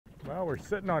Well, we're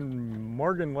sitting on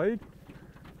Morgan Lake,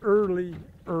 early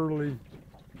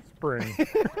spring.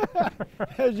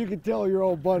 As you can tell, you're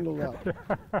all bundled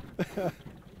up.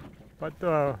 But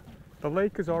the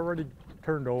lake is already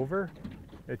turned over.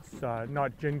 It's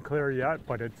not gin clear yet,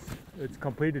 but it's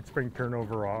completed spring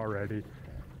turnover already.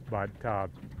 But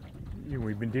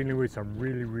we've been dealing with some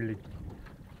really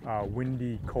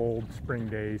windy, cold spring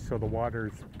days, so the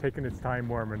water's taking its time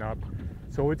warming up.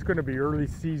 So it's going to be early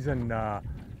season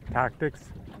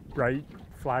tactics, bright,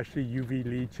 flashy UV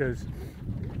leeches.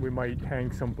 We might hang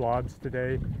some blobs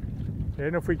today.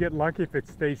 And if we get lucky, if it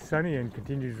stays sunny and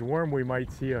continues warm, we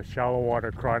might see a shallow water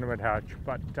chronomid hatch.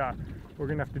 But we're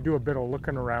going to have to do a bit of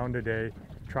looking around today,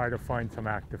 try to find some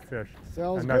active fish.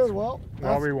 Sounds and good. Well,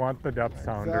 that's we want the depth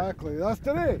sounder. Exactly. That's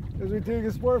today as we take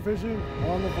a sport fishing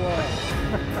on the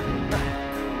fly.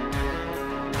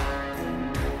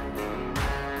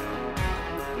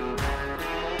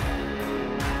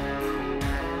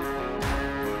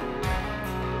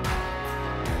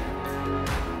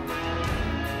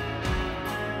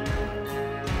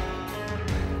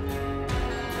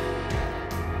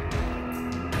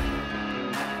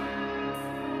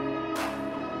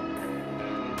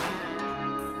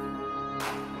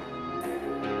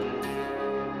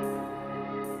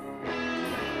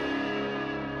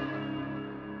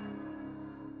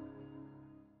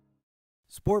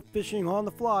 Sport Fishing on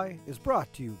the Fly is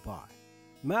brought to you by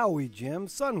Maui Jim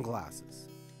Sunglasses,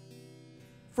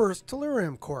 First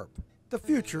Tellurium Corp., the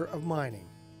future of mining,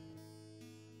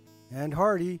 and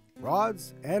Hardy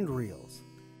Rods and Reels.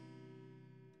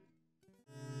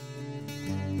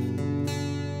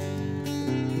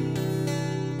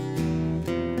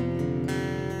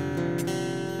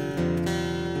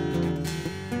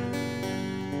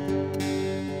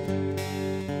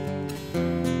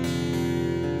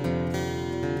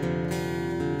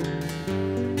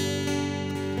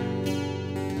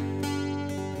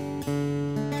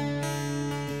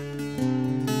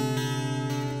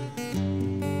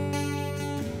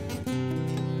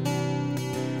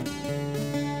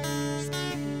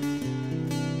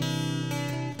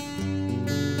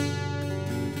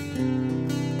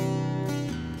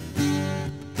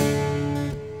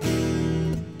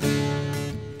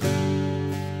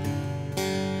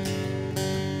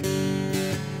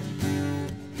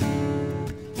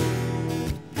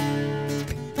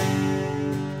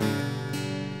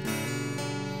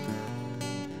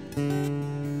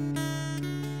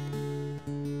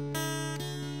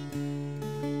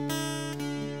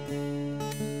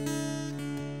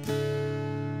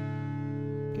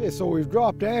 Okay, so we've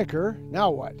dropped anchor. Now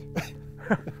what?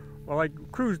 Well, I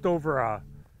cruised over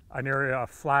an area, a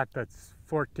flat that's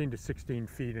 14 to 16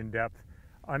 feet in depth,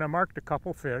 and I marked a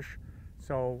couple fish.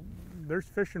 So there's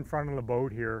fish in front of the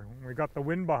boat here. We got the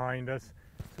wind behind us,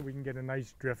 so we can get a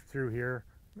nice drift through here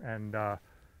and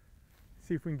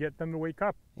see if we can get them to wake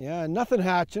up. Yeah, nothing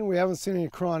hatching. We haven't seen any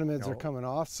chronomids are coming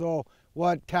off. So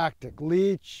what tactic?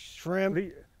 Leech, shrimp?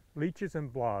 Leeches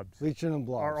and blobs. Leeches and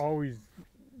blobs are always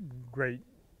great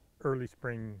early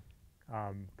spring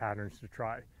patterns to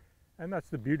try. And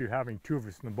that's the beauty of having two of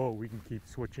us in the boat. We can keep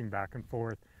switching back and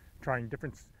forth, trying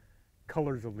different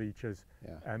colors of leeches,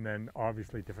 and then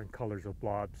obviously different colors of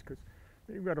blobs, because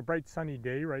we've got a bright sunny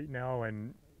day right now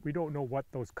and we don't know what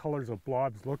those colors of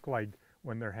blobs look like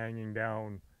when they're hanging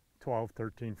down 12,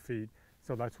 13 feet.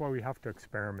 So that's why we have to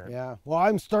experiment. Yeah, well,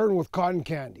 I'm starting with cotton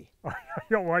candy. I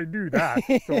don't want to do that,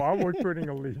 so I'm putting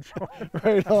a leech on.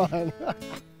 Right on.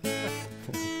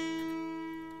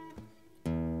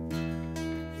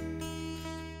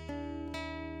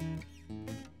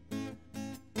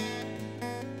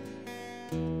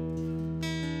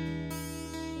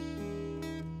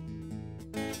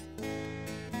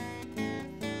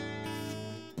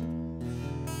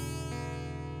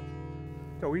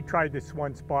 So we tried this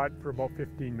one spot for about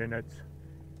 15 minutes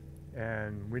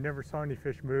and we never saw any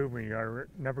fish move. We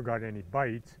never got any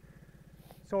bites.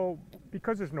 So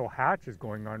because there's no hatches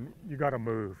going on, you got to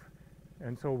move.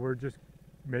 And so we're just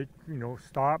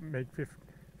stop, make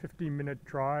 15-minute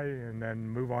try and then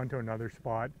move on to another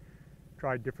spot,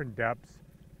 try different depths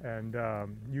and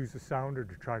use the sounder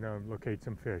to try to locate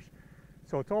some fish.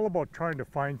 So it's all about trying to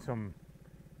find some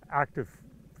active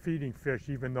feeding fish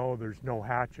even though there's no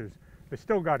hatches. They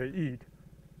still got to eat,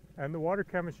 and the water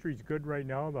chemistry is good right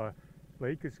now. The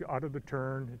lake is out of the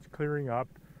turn, it's clearing up,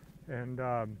 and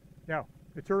yeah,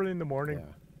 it's early in the morning.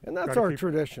 Yeah. And that's our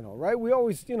traditional, right? We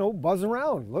always, buzz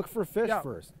around, look for fish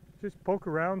first. Just poke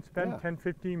around, spend 10,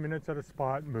 15 minutes at a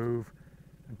spot, move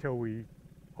until we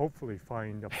hopefully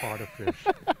find a pot of fish.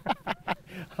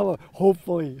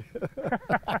 Hopefully.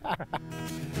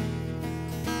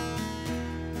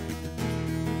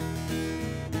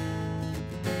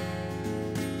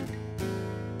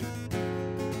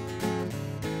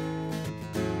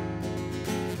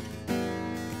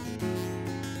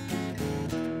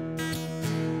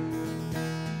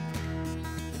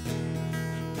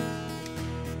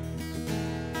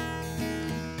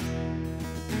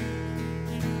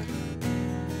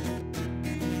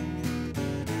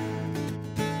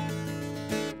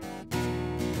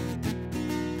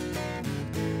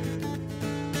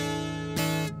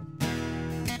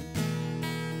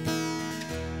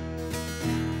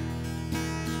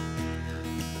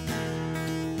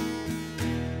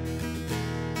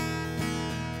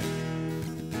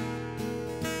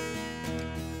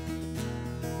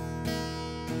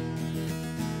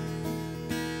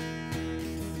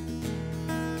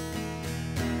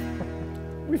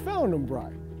 We found him,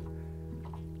 Brian.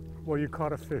 Well, you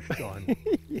caught a fish, John.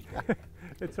 Yeah.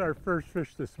 It's our first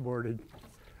fish this morning.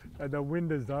 And the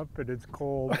wind is up and it's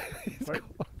cold. But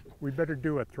we better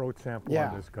do a throat sample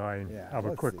on this guy and have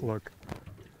a quick look.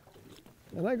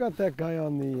 And I got that guy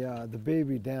on the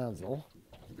baby damsel.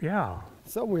 Yeah.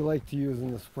 Something we like to use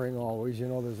in the spring always. You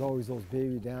know, there's always those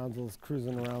baby damsels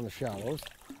cruising around the shallows.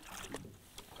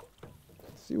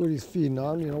 See what he's feeding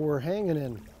on. You know,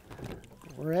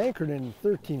 we're anchored in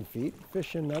 13 feet,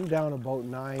 fishing. I'm down about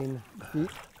 9 feet,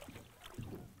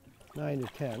 9 to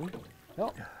 10.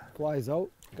 Oh, flies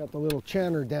out. Got the little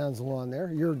Chandler damsel on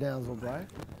there. Your damsel, Brian.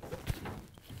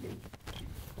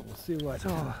 We'll see what. So,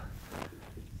 have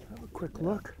a quick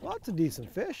look. Lots of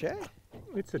decent fish, eh?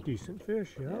 It's a decent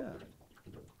fish, yeah.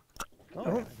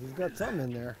 Oh, he's got something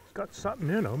in there. It's got something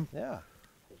in him. Yeah.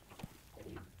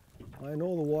 I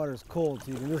know the water's cold,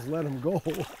 so you can just let him go.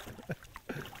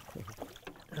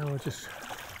 And we'll just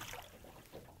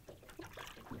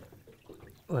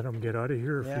let him get out of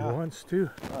here if he wants to.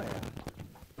 Oh,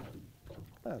 yeah.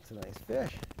 That's a nice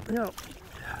fish. Yeah.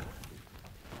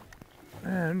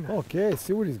 And okay,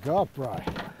 see what he's got, Brian.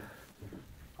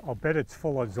 I'll bet it's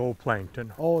full of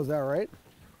zooplankton. Oh, is that right?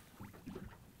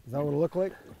 Is that what it looked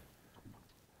like?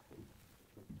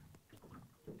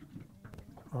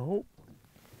 Oh.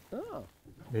 Oh.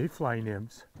 Mayfly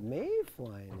nymphs.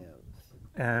 Mayfly nymphs.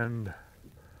 And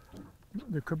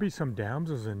there could be some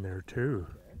damsels in there too.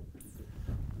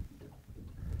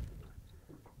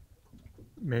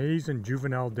 Mays and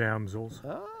juvenile damsels.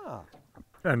 Ah.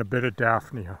 And a bit of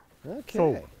Daphnia. Okay.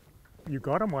 So you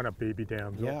got them on a baby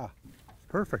damsel. Yeah.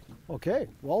 Perfect. Okay.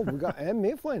 Well, we got and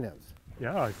Mayfly nymphs.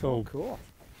 Yeah. So cool.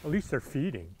 At least they're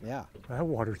feeding. Yeah. That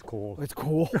water's cold. It's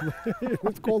cold.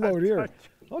 It's cold out here.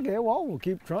 Okay. Well, we'll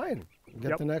keep trying.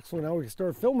 Get the next one out. We can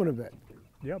start filming a bit.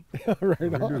 Yep.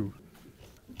 Right on. Do.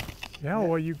 Yeah.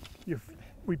 Well,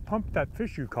 we pumped that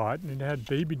fish you caught, and it had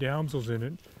baby damsels in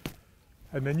it.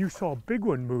 And then you saw a big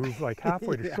one move like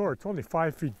halfway to shore. It's only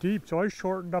 5 feet deep, so I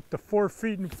shortened up to 4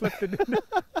 feet and flipped it in.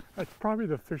 That's probably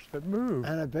the fish that moved.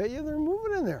 And I bet you they're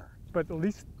moving in there. But at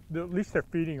least they're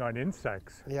feeding on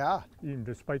insects. Yeah. Even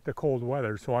despite the cold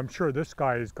weather. So I'm sure this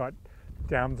guy has got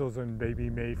damsels and baby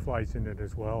mayflies in it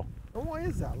as well. And why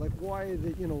is that? Like, why is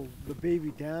it, the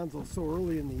baby damsels so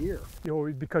early in the year?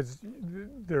 Because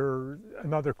there's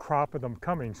another crop of them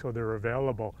coming, so they're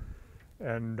available.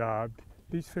 And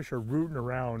these fish are rooting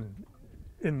around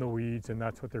in the weeds, and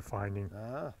that's what they're finding.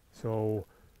 Ah. So,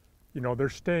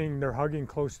 they're hugging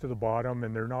close to the bottom,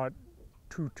 and they're not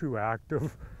too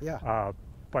active. Yeah.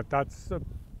 But that's a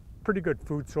pretty good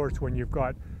food source when you've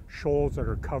got shoals that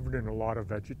are covered in a lot of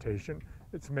vegetation.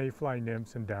 It's mayfly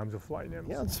nymphs and damselfly nymphs.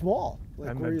 Yeah, it's small.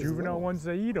 Like, and the juvenile ones,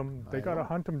 they eat them. They got to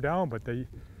hunt them down, but they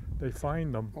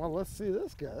find them. Well, let's see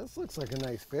this guy. This looks like a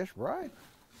nice fish, right?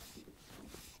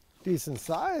 Decent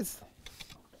size.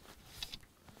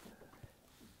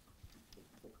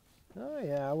 Oh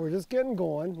yeah, we're just getting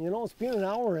going. It's been an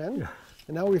hour in,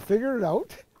 and now we figured it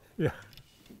out. Yeah.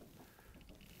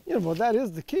 But that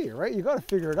is the key, right? You got to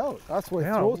figure it out. That's why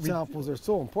throat samples are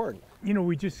so important.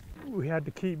 We had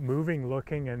to keep moving,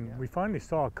 looking, and we finally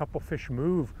saw a couple fish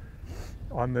move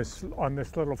on this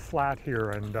little flat here,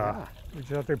 and we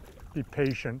just have to be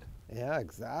patient. Yeah,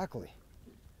 exactly.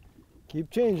 Keep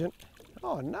changing.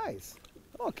 Oh, nice.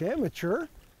 Okay, mature.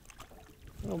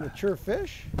 A little mature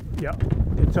fish. Yeah,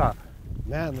 it's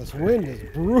man, this wind is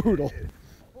brutal.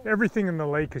 Everything in the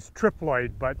lake is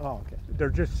triploid, but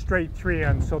they're just straight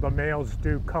 3N, so the males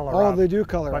do color up. Oh, they do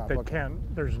color up. But they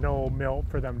can't, there's no milk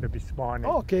for them to be spawning.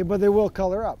 Oh, okay, but they will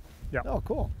color up. Yeah. Oh,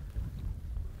 cool.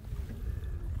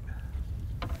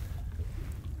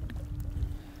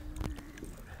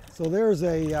 So there's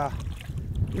a,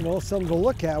 something to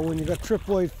look at when you got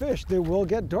triploid fish. They will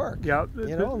get dark. Yeah.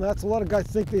 And that's a lot of guys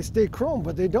think they stay chrome,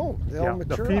 but they don't. They all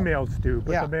mature. The females do,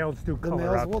 but the males do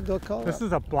color up. The males will color up. This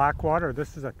is a blackwater.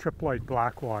 This is a triploid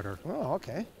blackwater. Oh,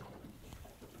 okay.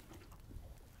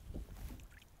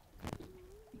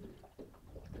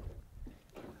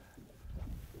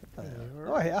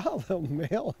 Oh yeah, the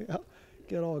male,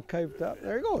 get all kyped up.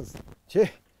 There he goes. Gee.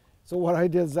 So what I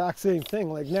did, exact same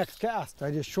thing, like next cast.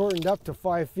 I just shortened up to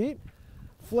 5 feet,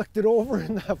 flicked it over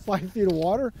in that 5 feet of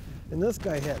water, and this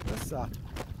guy hit. This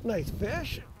nice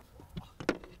fish.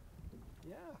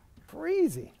 Yeah,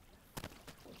 crazy.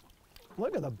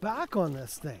 Look at the back on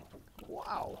this thing.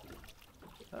 Wow.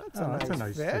 That's a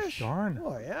nice fish. John.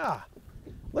 Oh yeah.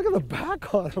 Look at the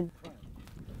back on him.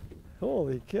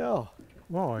 Holy cow.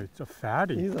 Whoa, it's a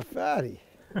fatty. He's a fatty.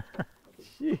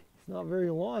 Gee, he's not very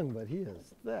long, but he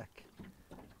is thick.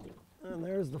 And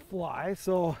there's the fly.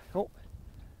 So,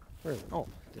 Where is it? Oh,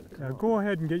 did it come out? Go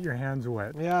ahead and get your hands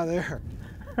wet. Yeah, there.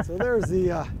 So there's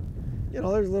the, you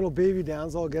know, there's a little baby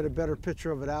damsel. I'll get a better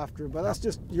picture of it after, but that's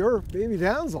just your baby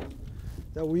damsel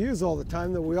that we use all the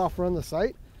time, that we offer on the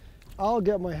site. I'll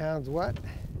get my hands wet.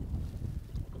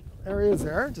 There he is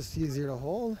there, just easier to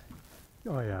hold.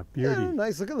 Oh yeah, beauty. Yeah,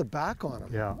 nice, look at the back on him.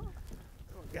 Yeah.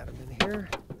 Got him in here.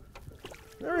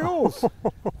 There he goes.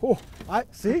 Oh,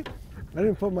 see, I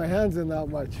didn't put my hands in that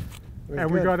much. And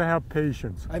we got to have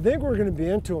patience. I think we're going to be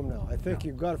into him now. I think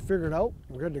you've got it figured out.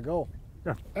 We're good to go.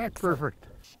 Yeah, perfect.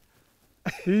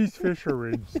 These fish are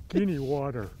in skinny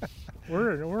water.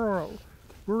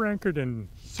 We're anchored in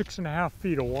 6.5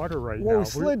 feet of water right now. Well, we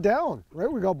slid down,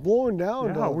 right? We got blown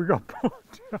down. Yeah, we got blown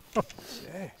down.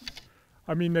 Yeah.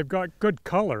 I mean, they've got good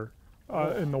color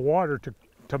in the water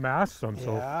to mask them.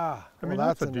 So Yeah. I mean,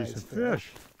 that's a decent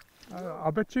fish.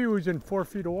 I bet you he was in 4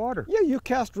 feet of water. Yeah, you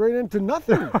cast right into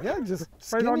nothing. Yeah, just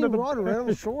skinny onto the water right on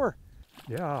the shore.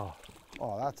 Yeah.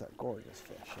 Oh, that's a gorgeous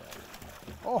fish.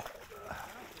 Yeah. Oh.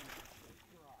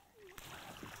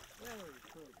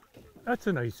 That's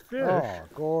a nice fish. Oh,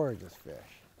 gorgeous fish.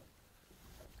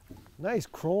 Nice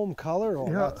chrome color. Oh,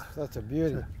 Yeah. that's a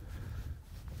beauty.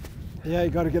 Yeah,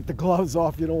 you got to get the gloves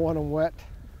off. You don't want them wet.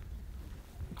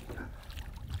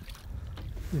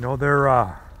 You know,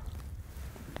 they're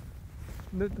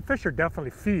the fish are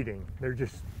definitely feeding. They're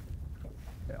just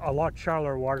a lot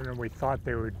shallower water than we thought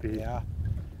they would be. Yeah.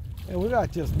 And we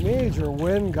got just major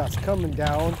wind gusts coming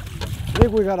down. I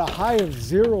think we got a high of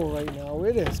 0 right now.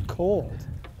 It is cold.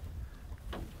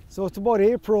 So it's about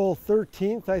April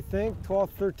 13th, I think,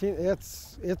 12th,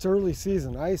 13th. It's early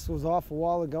season. Ice was off a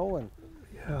while ago, and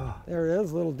Yeah. there it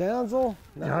is, little damsel.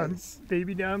 Yeah, Nice.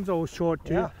 baby damsel short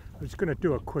too. Yeah. I'm just gonna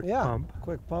do a quick Yeah, pump.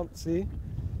 quick pump, see?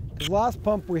 Because last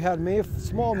pump we had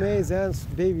small maize and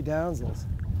baby damsels.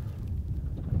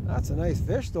 That's a nice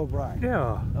fish though, Brian.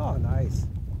 Yeah. Oh, nice.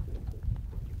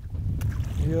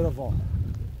 Beautiful.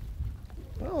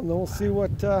 Well, then we'll see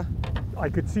what... I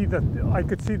could see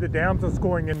the damsels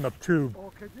going in the tube.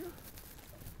 Oh, could you?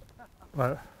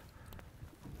 But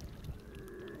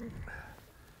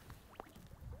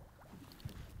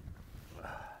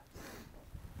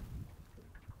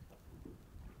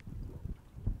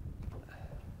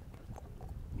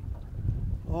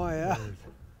Oh, yeah.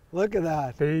 Look at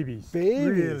that. babies. Babies.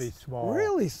 Really small.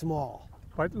 Really small.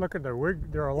 But look at they're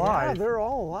Yeah, alive. they're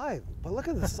all alive. But look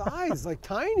at the size, like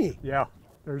tiny. Yeah,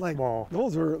 they're Like small.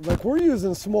 those are, like we're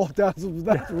using small damsels,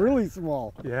 that's really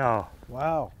small. Yeah.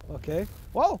 Wow, okay.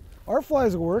 Well, our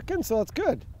flies are working, so that's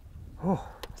good. Oh.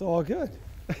 It's all good.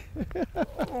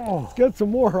 Oh. Let's get some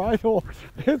more. I don't,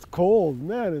 it's cold,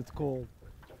 man, it's cold.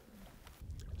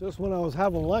 Just when I was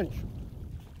having lunch,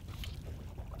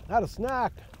 had a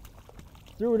snack,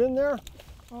 threw it in there.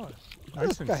 Oh, nice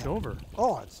This and guy- silver.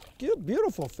 Oh, it's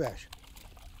beautiful fish.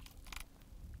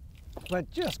 But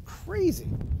just crazy.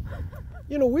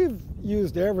 You know, we've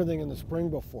used everything in the spring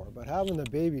before, but having the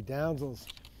baby damsels,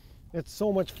 it's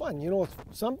so much fun. You know, it's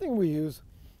something we use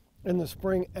in the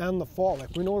spring and the fall.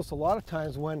 Like we notice a lot of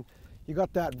times when you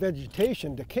got that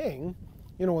vegetation decaying,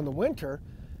 you know, in the winter,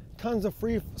 tons of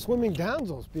free swimming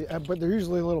damsels, but they're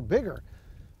usually a little bigger.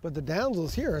 But the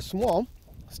damsels here are small,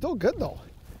 still good though.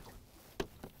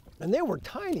 And they were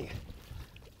tiny.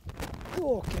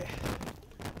 Okay.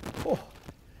 Oh.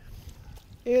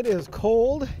 It is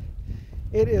cold.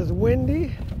 It is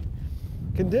windy.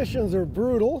 Conditions are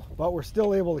brutal, but we're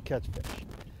still able to catch fish.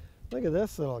 Look at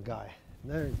this little guy.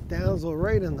 There's damsel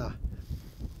right in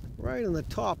the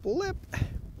top lip.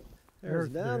 There's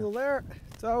damsel there.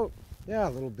 It's out. Yeah,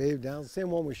 little babe damsel. Same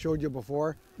one we showed you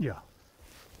before. Yeah.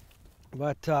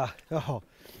 But oh.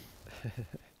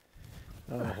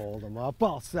 I'll hold them up.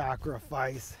 I'll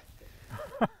sacrifice.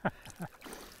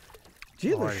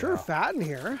 Gee, they're sure fat in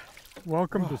here.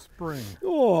 Welcome to spring.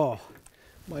 Oh,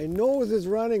 my nose is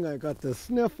running. I got the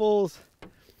sniffles.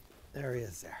 There he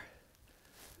is there.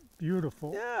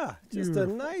 Beautiful. Yeah, just a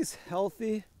nice,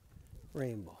 healthy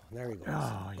rainbow. There he goes.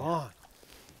 Oh, yeah. Gone.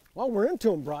 Well, we're into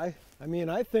them, Bri. I mean,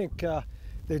 I think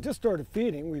they just started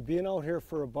feeding. We've been out here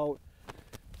for about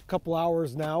a couple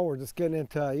hours now. We're just getting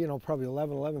into, you know, probably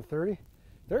 11:30.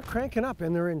 They're cranking up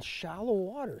and they're in shallow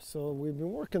water. So we've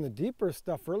been working the deeper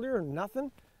stuff earlier,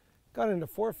 nothing. Got into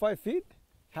 4 or 5 feet,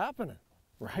 happening.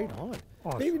 Right on.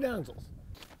 Awesome. Baby damsels.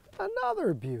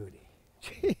 Another beauty.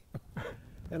 Gee.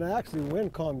 And actually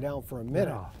wind calmed down for a minute.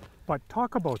 Yeah. But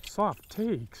talk about soft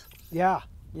takes. Yeah,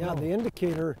 yeah, Oh. the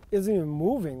indicator isn't even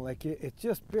moving. Like it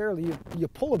just barely, you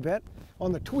pull a bit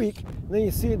on the tweak, and then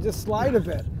you see it just slide a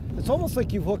bit. It's almost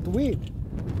like you've hooked weed.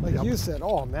 Like Yep. you said,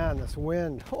 oh man, this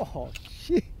wind. Oh,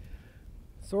 gee.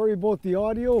 Sorry about the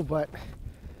audio, but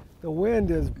The wind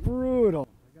is brutal.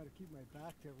 I got to keep my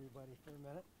back to everybody for a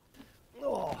minute.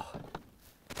 Oh,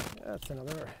 that's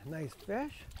another nice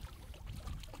fish.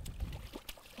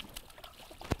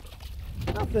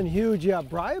 Nothing huge yet,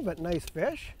 Brian, but nice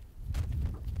fish.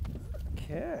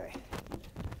 Okay.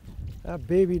 That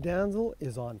baby damsel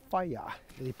is on fire.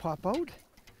 Did he pop out?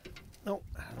 No,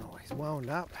 I don't know. He's wound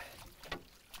up.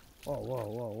 Whoa, whoa,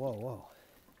 whoa, whoa, whoa.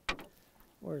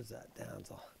 Where's that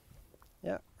damsel?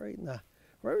 Yeah, right in the,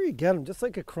 wherever you get him, just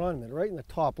like a chronomid, right in the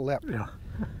top lip. Yeah.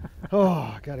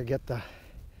 Oh, gotta get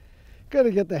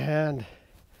the hand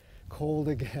cold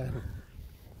again.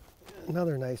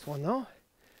 Another nice one though.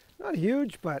 Not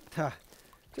huge, but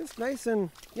just nice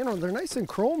and, you know, they're nice and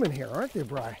chrome in here, aren't they,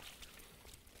 Bri?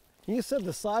 You said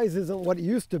the size isn't what it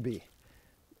used to be.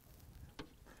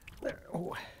 There,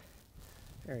 oh,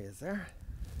 there he is there.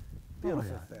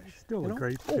 Beautiful fish. Still a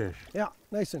great fish. Yeah,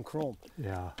 nice and chrome.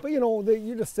 Yeah. But you know,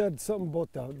 you just said something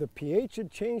about the pH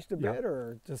had changed a bit,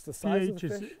 or just the size of the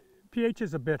fish? pH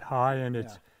is a bit high, and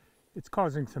it's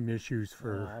causing some issues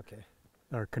for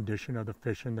our condition of the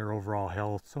fish and their overall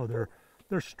health. So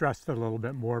they're stressed a little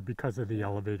bit more because of the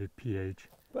elevated pH.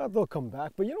 But they'll come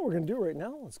back. But you know what we're going to do right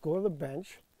now? Let's go to the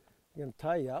bench. We're going to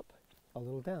tie you up a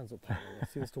little damsel pattern. It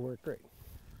seems to work great.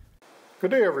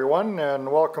 Good day, everyone,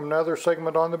 and welcome to another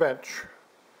segment on the bench.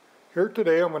 Here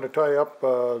today I'm going to tie up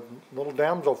a little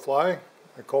damselfly.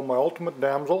 I call my ultimate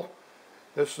damsel.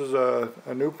 This is a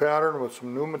new pattern with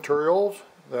some new materials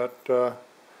that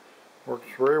works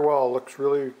very well. Looks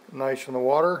really nice in the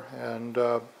water, and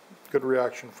good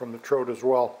reaction from the trout as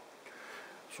well.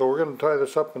 So we're going to tie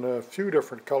this up in a few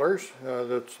different colors.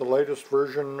 That's the lightest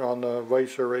version on the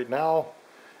vise right now.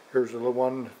 Here's the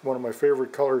one of my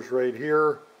favorite colors right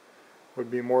here. Would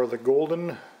be more of the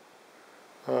golden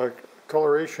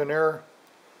coloration there.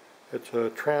 It's a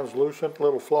translucent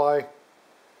little fly.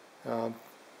 You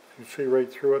can see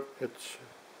right through it. It's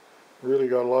really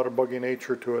got a lot of buggy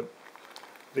nature to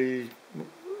it.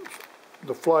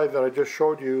 The fly that I just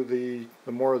showed you,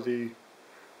 the more of the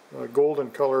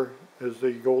golden color is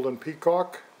the golden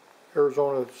peacock,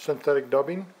 Arizona synthetic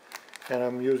dubbing, and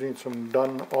I'm using some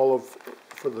dun olive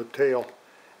for the tail,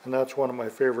 and that's one of my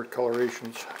favorite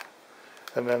colorations.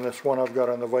 And then this one I've got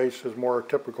on the vise is more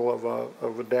typical of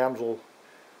a damsel,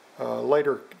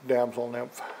 lighter damsel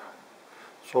nymph.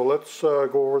 So let's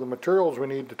go over the materials we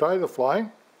need to tie the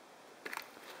fly.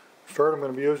 Start, I'm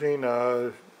going to be using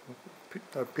a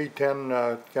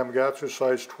P10 Gamakatsu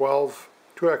size 12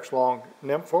 2x long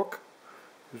nymph hook.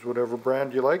 Use whatever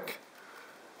brand you like.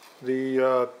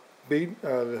 The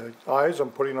eyes,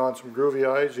 I'm putting on some groovy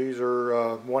eyes. These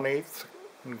are 1/8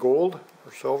 in gold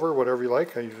or silver, whatever you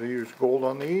like. I usually use gold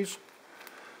on these.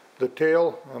 The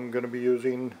tail, I'm going to be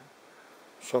using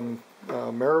some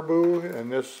marabou,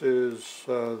 and this is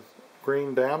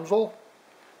green damsel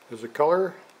is the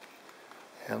color.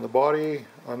 And the body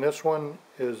on this one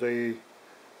is a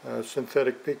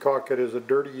synthetic peacock. It is a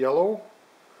dirty yellow.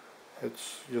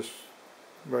 It's just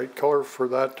right color for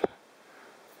that.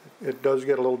 It does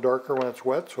get a little darker when it's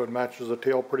wet, so it matches the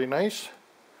tail pretty nice.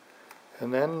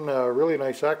 And then a really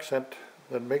nice accent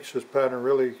that makes this pattern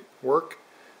really work.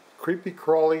 Creepy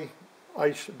Crawly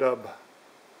Ice Dub.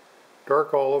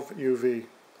 Dark olive UV.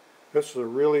 This is a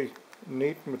really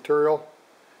neat material.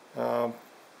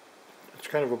 It's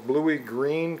kind of a bluey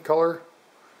green color.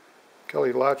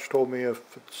 Kelly Latch told me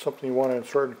if it's something you want to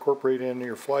start incorporating into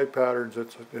your fly patterns,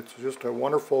 it's just a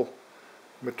wonderful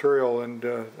material, and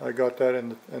I got that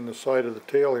in the side of the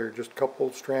tail here, just a couple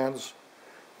of strands.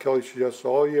 Kelly suggests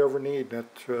all you ever need.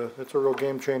 That's a real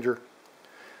game changer.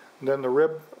 And then the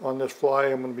rib on this fly,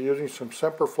 I'm going to be using some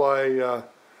Semperfly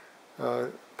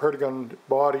Perdigon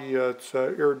body. It's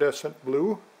iridescent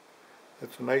blue.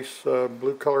 It's a nice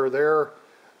blue color there.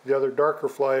 The other darker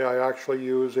fly, I actually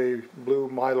use a blue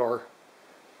mylar,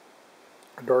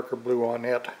 a darker blue on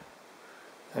it.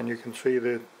 And you can see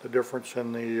the difference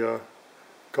in the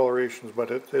colorations, but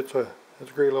it's a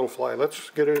great little fly. Let's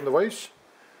get it in the vise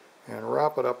and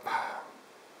wrap it up.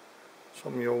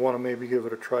 Some of you will want to maybe give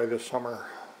it a try this summer.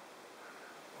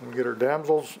 We'll get our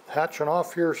damsels hatching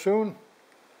off here soon.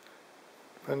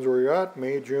 Depends where you're at,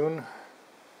 May, June.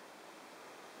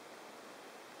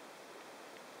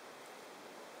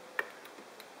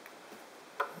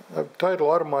 I've tied a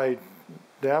lot of my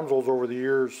damsels over the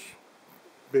years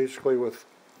basically with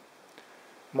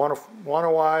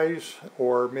mono eyes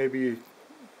or maybe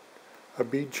a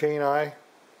bead chain eye.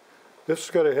 This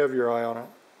has got a heavier eye on it.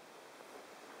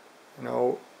 You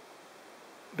know,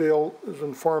 Dale has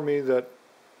informed me that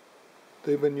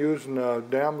they've been using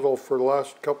damsel for the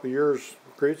last couple of years,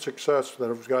 great success, that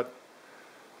have got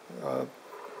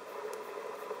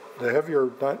the heavier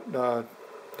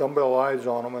dumbbell eyes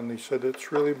on them, and he said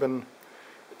it's really been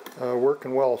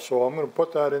working well. So I'm going to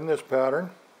put that in this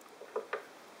pattern,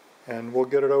 and we'll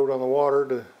get it out on the water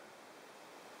to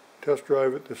test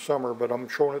drive it this summer. But I'm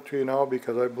showing it to you now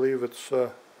because I believe it's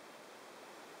got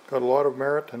a lot of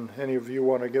merit, and any of you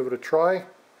want to give it a try,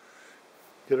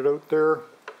 get it out there.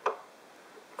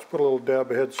 Just put a little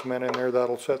dab of head cement in there.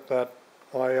 That'll set that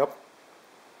eye up.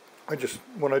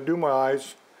 When I do my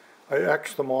eyes, I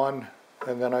X them on,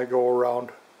 and then I go around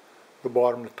the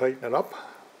bottom to tighten it up,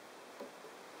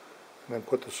 and then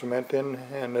put the cement in,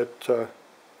 and it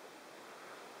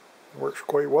works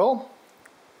quite well.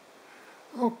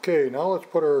 Okay, now let's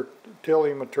put our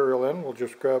tailing material in. We'll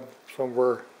just grab some of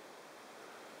our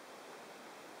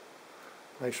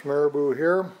nice marabou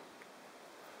here,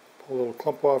 pull a little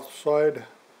clump off the side,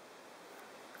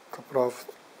 clip it off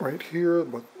right here,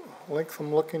 what length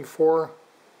I'm looking for.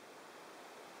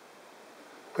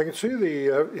 I can see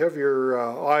you have your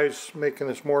eyes making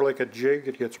this more like a jig.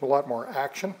 It gets a lot more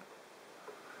action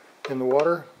in the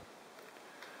water,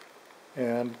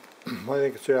 and I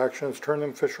think it's the action that's turning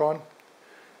them fish on.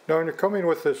 Now when you're coming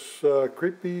with this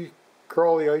creepy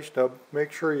crawly ice dub,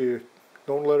 make sure you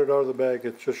don't let it out of the bag.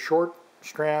 It's just short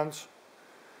strands.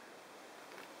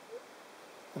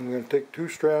 I'm going to take 2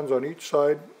 strands on each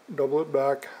side, double it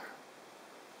back.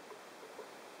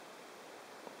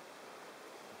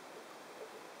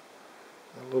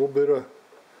 A little bit of,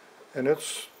 and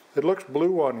it looks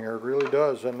blue on here, it really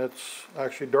does, and it's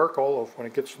actually dark olive. When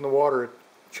it gets in the water, it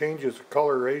changes the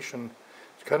coloration.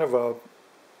 It's kind of a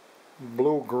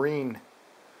blue-green,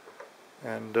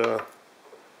 and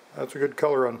that's a good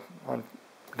color on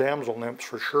damsel nymphs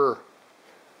for sure.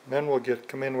 And then we'll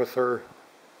come in with our,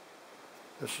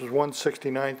 this is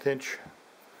 1/69 inch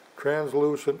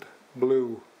translucent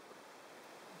blue.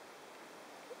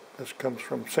 This comes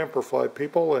from Semperfli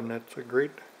people, and it's a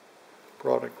great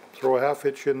product. Throw a 1/2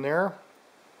 inch in there.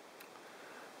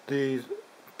 The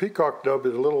peacock dub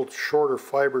is a little shorter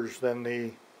fibers than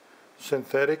the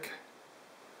synthetic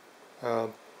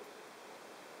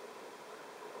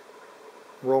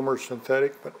roamer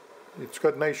synthetic, but it's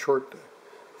got nice short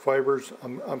fibers.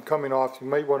 I'm coming off. You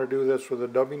might want to do this with a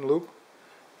dubbing loop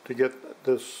to get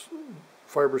this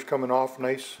fibers coming off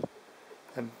nice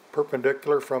and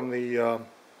perpendicular from the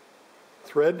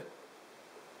thread.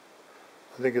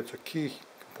 I think it's a key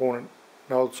component.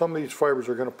 Now some of these fibers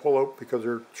are going to pull out because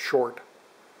they're short,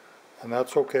 and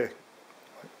that's okay.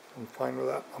 I'm fine with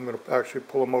that. I'm going to actually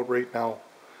pull them out right now.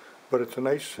 But it's a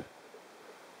nice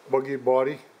buggy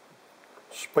body,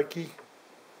 spiky.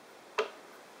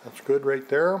 That's good right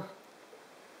there.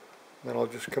 Then I'll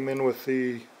just come in with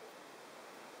the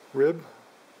rib.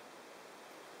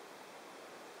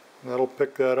 And that'll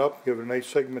pick that up, give it a nice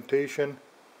segmentation,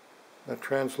 that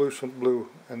translucent blue,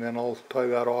 and then I'll tie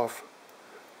that off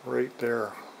right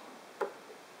there.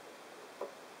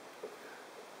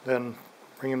 Then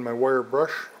bring in my wire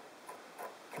brush,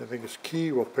 which I think is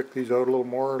key. We'll pick these out a little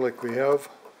more like we have.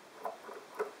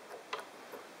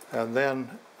 And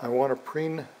then I want to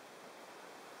preen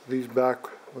these back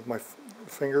with my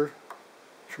finger.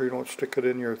 Make sure you don't stick it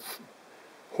in your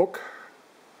hook.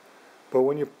 But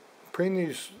when you preen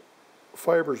these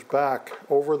fibers back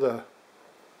over the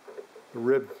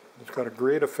rib, it's got a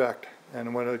great effect,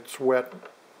 and when it's wet,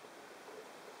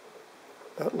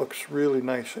 that looks really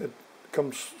nice. It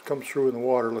comes through in the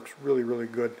water, looks really, really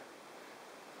good.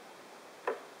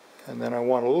 And then I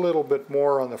want a little bit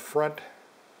more on the front.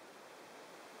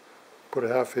 Put a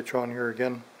 1/2 inch on here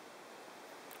again,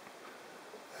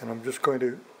 and I'm just going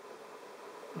to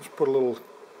put a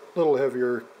little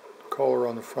heavier collar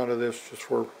on the front of this, just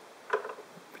for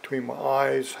between my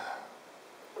eyes.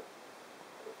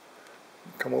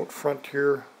 Come out front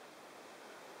here.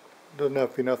 Doesn't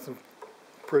have to be nothing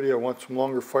pretty. I want some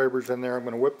longer fibers in there. I'm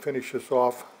going to whip finish this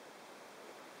off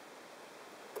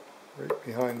right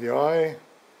behind the eye.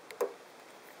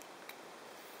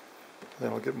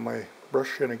 Then I'll get my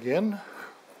brush in again.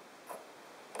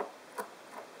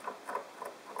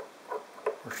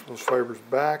 Push those fibers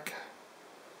back.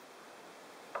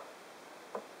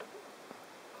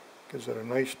 Gives it a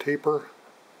nice taper.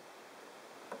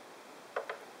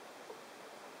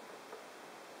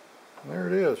 And there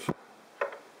it is.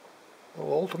 The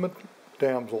ultimate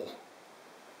damsel.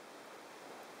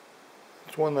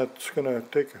 It's one that's going to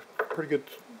take a pretty good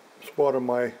spot on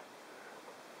my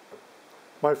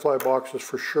fly boxes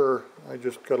for sure. I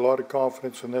just got a lot of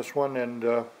confidence in this one, and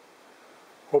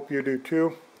hope you do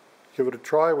too. Give it a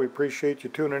try. We appreciate you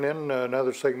tuning in.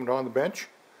 Another segment on the bench.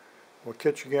 We'll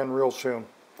catch you again real soon.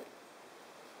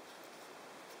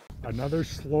 Another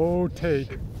slow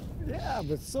take. Yeah,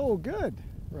 but so good.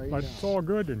 right but now. it's all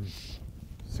good in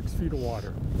 6 feet of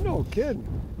water. No kidding.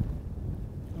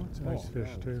 That's a nice fish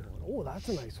man, too. Oh, that's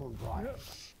a nice one, Brian.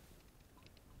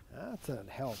 That's a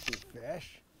healthy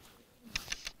fish.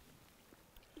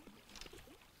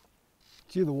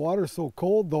 Gee, the water's so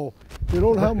cold though. They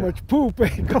don't have much poop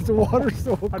because the water's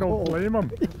so cold. I don't blame them.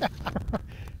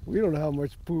 We don't have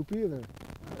much poop either.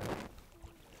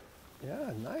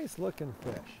 Yeah, nice looking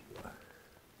fish.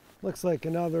 Looks like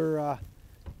another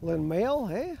little male,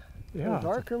 eh? Yeah. A little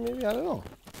darker maybe, I don't know.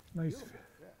 Nice.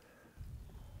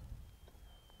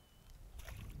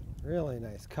 Really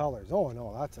nice colors. Oh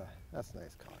no, that's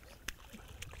nice colors.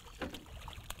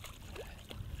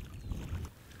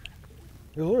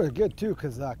 It was really good too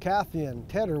because Kathy and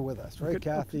Ted are with us, right,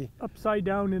 Kathy? Upside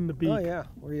down in the beak. Oh yeah,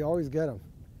 where you always get them.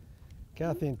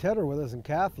 Kathy and Ted are with us, and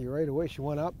Kathy right away she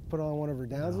went up, put on one of her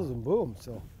Damsels, and boom.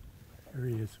 So There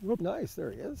he is. Whoop. nice,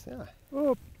 there he is. Yeah.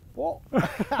 Whoop. Whoa.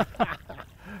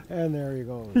 And there he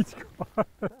goes. He's gone.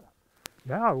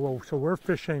 Yeah, well, so we're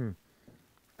fishing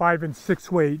 5 and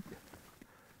 6 weight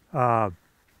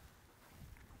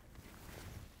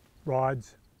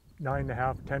rods,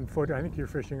 9.5, 10 footer. I think you're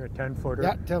fishing a 10 footer.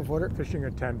 Yeah, 10 footer. Fishing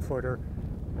a 10 footer,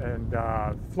 and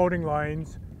floating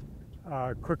lines,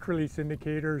 quick release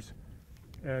indicators,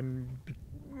 and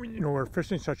you know we're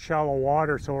fishing such shallow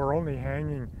water, so we're only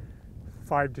hanging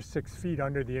 5 to 6 feet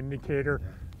under the indicator. Yeah.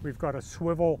 We've got a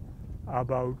swivel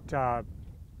about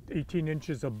 18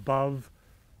 inches above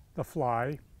the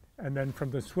fly, and then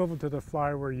from the swivel to the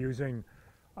fly we're using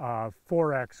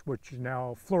 4X, which is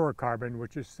now fluorocarbon,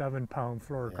 which is 7-pound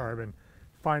fluorocarbon,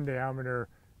 fine diameter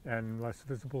and less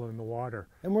visible in the water.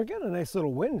 And we're getting a nice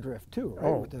little wind drift too,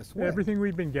 right, with this wind. Everything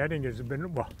we've been getting has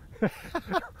been, well,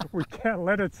 we can't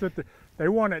let it sit there. They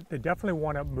want it, they definitely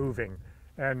want it moving.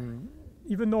 And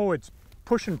even though it's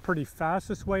pushing pretty fast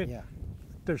this way, Yeah.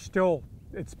 there's still,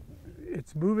 it's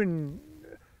moving,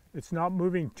 it's not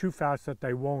moving too fast that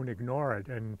they won't ignore it.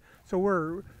 And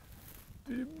so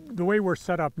the way we're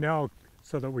set up now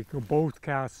so that we can both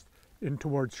cast in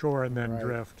towards shore and then Right.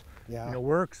 drift. Yeah. You know,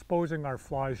 we're exposing our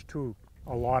flies to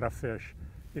a lot of fish.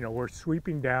 You know, we're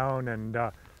sweeping down and,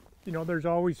 you know, there's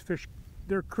always fish,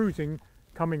 they're cruising,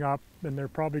 coming up, and they're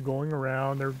probably going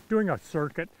around, they're doing a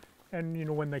circuit. And, you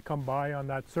know, when they come by on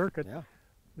that circuit, Yeah.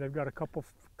 they've got a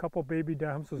couple baby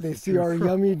damsels. They to see choose our from.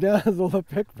 yummy dazzle to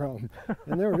pick from.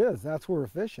 And there it is. That's where we're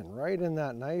fishing, right in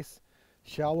that nice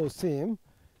shallow seam.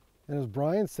 And as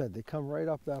Brian said, they come right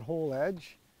up that whole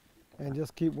edge and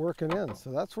just keep working in.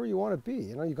 So that's where you want to be.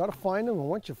 You know, you got to find them, and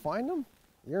once you find them,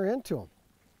 you're into them.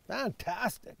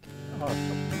 Fantastic.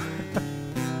 Awesome.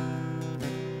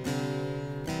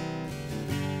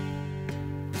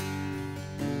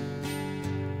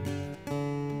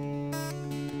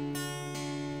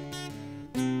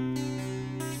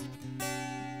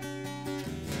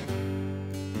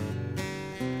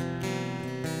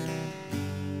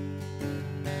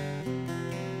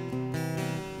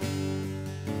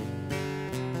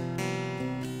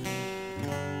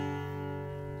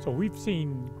 So we've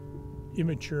seen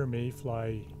immature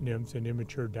Mayfly nymphs and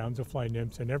immature Damselfly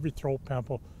nymphs in every throat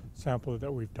sample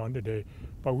that we've done today,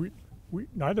 but we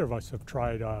neither of us have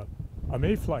tried a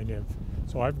Mayfly nymph.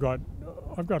 So I've got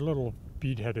a little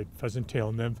bead-headed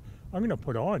pheasant-tail nymph. I'm going to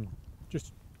put on.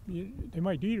 They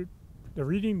might eat it.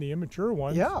 They're eating the immature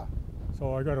ones. Yeah.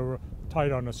 So I got to tie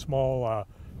it on a small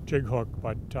jig hook,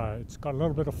 but it's got a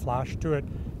little bit of flash to it,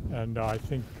 and I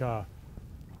think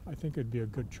it'd be a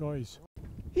good choice.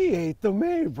 He ate the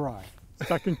May, Brian.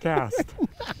 Second cast.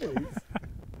 Nice.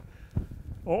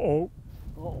 Uh-oh.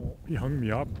 Uh-oh. He hung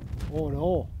me up. Oh,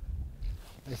 no.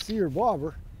 I see your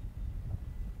bobber.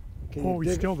 Can you Oh,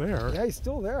 he's dig still there. Yeah, he's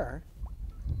still there.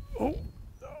 Oh.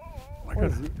 I What got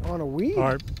is he, on a weed? All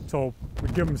right, so we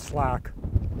give him slack.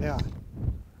 Yeah.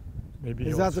 Maybe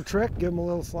Is that the trick? Give him a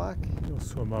little slack? he'll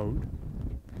swim out.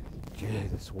 Gee,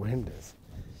 this wind is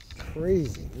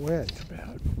crazy wind.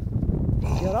 Bad.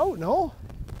 Get out, no?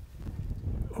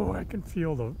 Oh, I can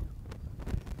feel the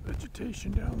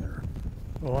vegetation down there.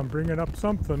 Oh, I'm bringing up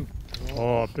something.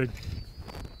 Oh, big.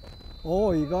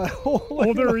 Oh, you got. Oh,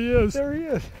 Oh, there he is. There he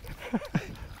is.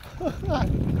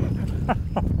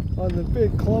 On the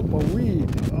big clump of weed.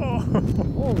 Oh.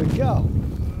 Holy cow.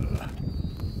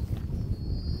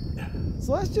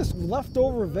 So that's just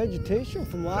leftover vegetation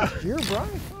from last year,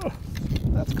 Brian?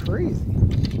 That's crazy.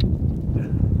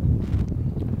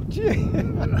 Gee.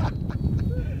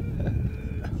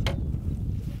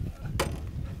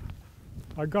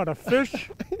 I got a fish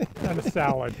and a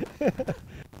salad.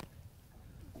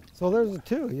 So there's the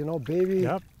two, you know, baby.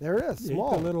 Yep. There it is, Ate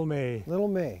small. the little May. Little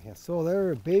May. Yeah, so there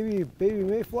are baby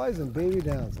Mayflies and baby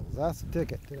Damsels. That's the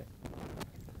ticket today.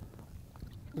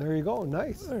 There you go.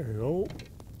 Nice. There you go.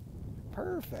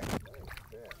 Perfect.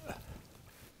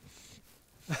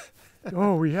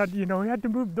 Oh, we had to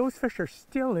move. Those fish are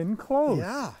still in close.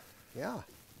 Yeah, yeah.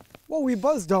 Well, we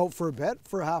buzzed out for a bit,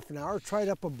 for half an hour, tried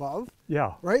up above.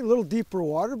 Yeah. Right, a little deeper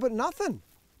water, but nothing.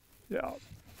 Yeah.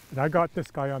 And I got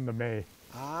this guy on the May.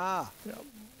 Ah. Yeah.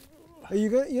 You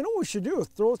know what we should do?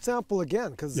 Throw a sample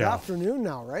again, because it's afternoon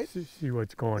now, right? See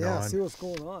what's going on. Yeah, see what's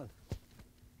going on.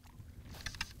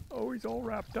 Oh, he's all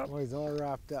wrapped up. Oh, he's all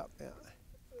wrapped up, yeah.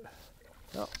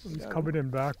 Oh, he's coming in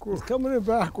backwards. He's coming in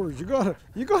backwards. You got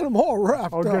him all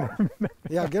wrapped up. Get him.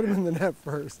 Yeah, get him in the net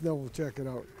first, then we'll check it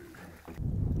out.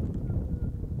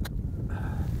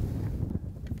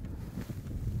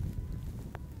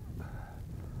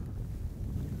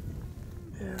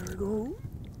 There we go.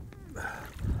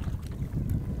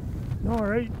 All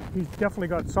right, he's definitely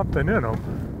got something in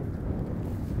him.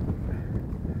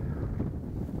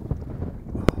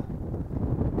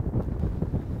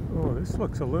 Oh, this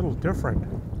looks a little different.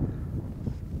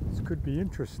 This could be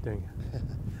interesting.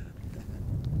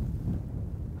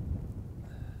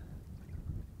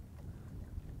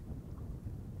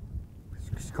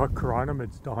 He's got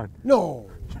chironomids, Don. No.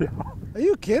 Yeah. Are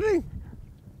you kidding?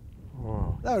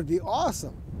 Oh. That would be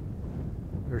awesome.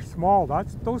 They're small.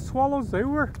 Those swallows. They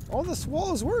were. All the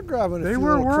swallows were grabbing. They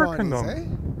were working cronies,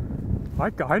 them.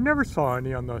 I never saw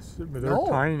any on those. They're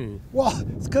tiny. Well,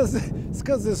 it's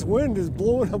because this wind is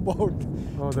blowing about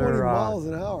 20 miles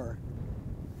an hour.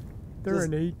 They're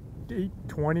an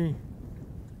 820.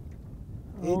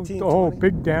 18, oh,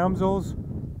 big damsels.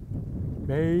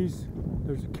 Mays.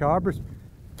 There's a Chiabris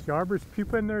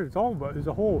pupa in there. There's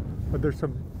a whole, but there's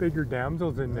some bigger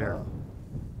damsels in there.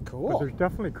 Cool. But there's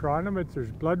definitely chironomids.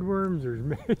 There's bloodworms. There's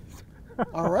mays.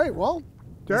 All right. Well.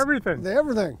 Everything.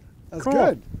 Everything. That's cool.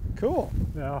 Good. Cool.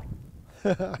 Yeah.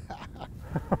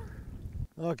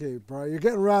 Okay, bro, you're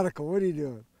getting radical. What are you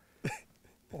doing?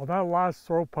 Well, that last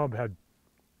throw pub had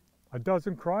a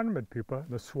dozen chironomid pupa.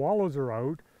 The swallows are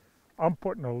out. I'm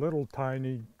putting a little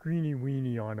tiny greeny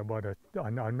weenie on about a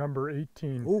number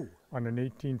 18. Ooh. On an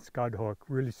 18 scud hook,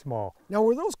 really small. Now,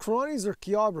 were those cronies or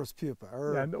Chiabris pupa?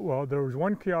 Yeah, well, there was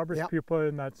one Chiabris pupa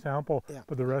in that sample,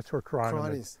 but the rest were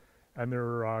chironomids. And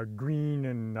they're green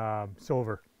and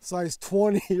silver. Size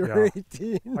 20 or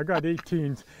 18. I got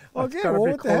 18s. Okay, That's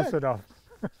gotta be close enough.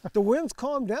 The wind's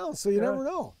calmed down, so you never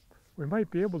know. We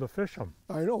might be able to fish them.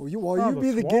 I know. You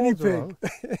be the guinea pig.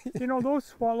 You know, those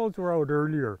swallows were out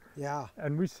earlier. Yeah.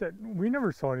 And we said, we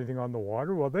never saw anything on the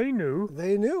water. Well, they knew.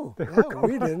 They knew.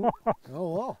 We didn't.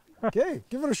 Oh, well. Okay,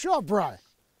 give it a shot, Bri.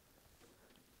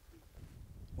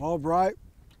 Well, Bri,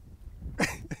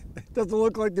 doesn't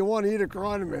look like they want to eat a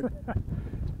chironomid.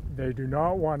 They do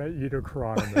not want to eat a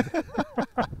chironomid.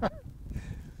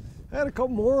 I had a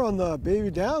couple more on the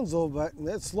baby damsel, but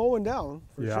it's slowing down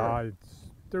for sure.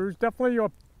 There's definitely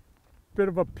a bit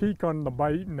of a peak on the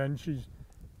bite, and then she's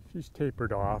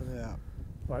tapered off. Yeah.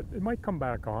 But it might come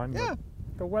back on. Yeah.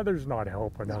 But the weather's not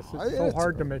helping us. It's so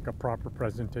hard to make a proper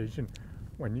presentation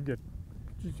when you get.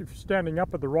 If you're standing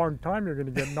up at the wrong time, you're going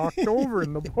to get knocked over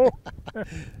in the boat.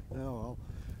 Oh,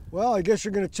 well, I guess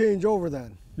you're going to change over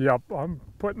then. Yep, I'm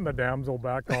putting the damsel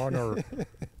back on, or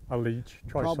a leech.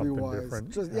 Try Probably something wise.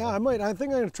 different. I might. I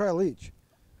think I'm going to try a leech.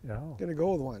 Yeah. Going to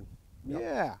go with one. Yep.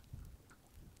 Yeah.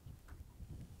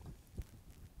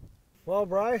 Well,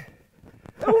 Bri,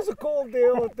 that was a cold day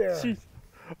out there. Jeez,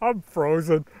 I'm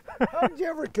frozen. How did you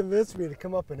ever convince me to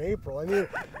come up in April? I mean,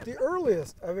 the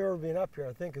earliest I've ever been up here,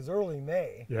 I think, is early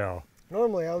May. Yeah.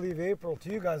 Normally, I leave April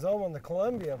to you guys. I'm on the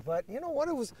Columbia, but you know what?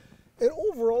 It was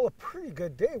overall a pretty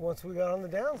good day once we got on the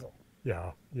Damsel.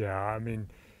 Yeah, yeah. I mean,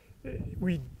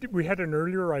 we had an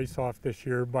earlier ice off this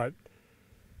year,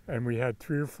 and we had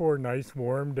 3 or 4 nice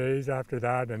warm days after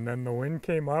that, and then the wind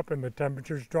came up and the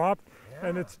temperatures dropped,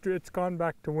 and it's gone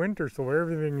back to winter, so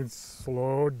everything is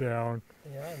slowed down.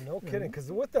 Yeah, no kidding,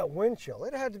 because with that wind chill,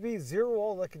 it had to be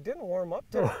 0, like it didn't warm up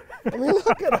to. I mean,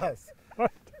 look at us.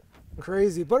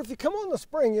 Crazy. But if you come on the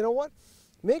spring, you know what?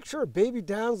 Make sure baby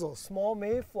damsels, small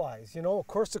mayflies, you know, of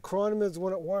course the chironomids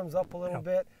when it warms up a little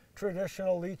bit,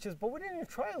 traditional leeches, but we didn't even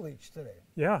try a leech today.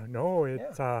 Yeah, no,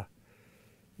 it's,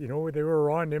 you know, they were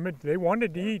raw and image. They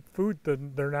wanted to eat food,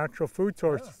 their natural food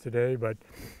sources today, but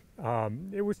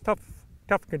it was tough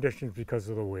conditions because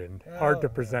of the wind. Hard to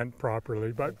present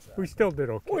properly, but we still did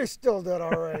okay. We still did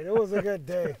all right. It was a good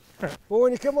day. Well,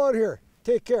 when you come out here,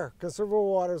 take care, conserve our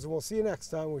waters, and we'll see you next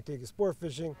time when we take you sport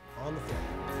fishing on the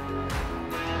fly.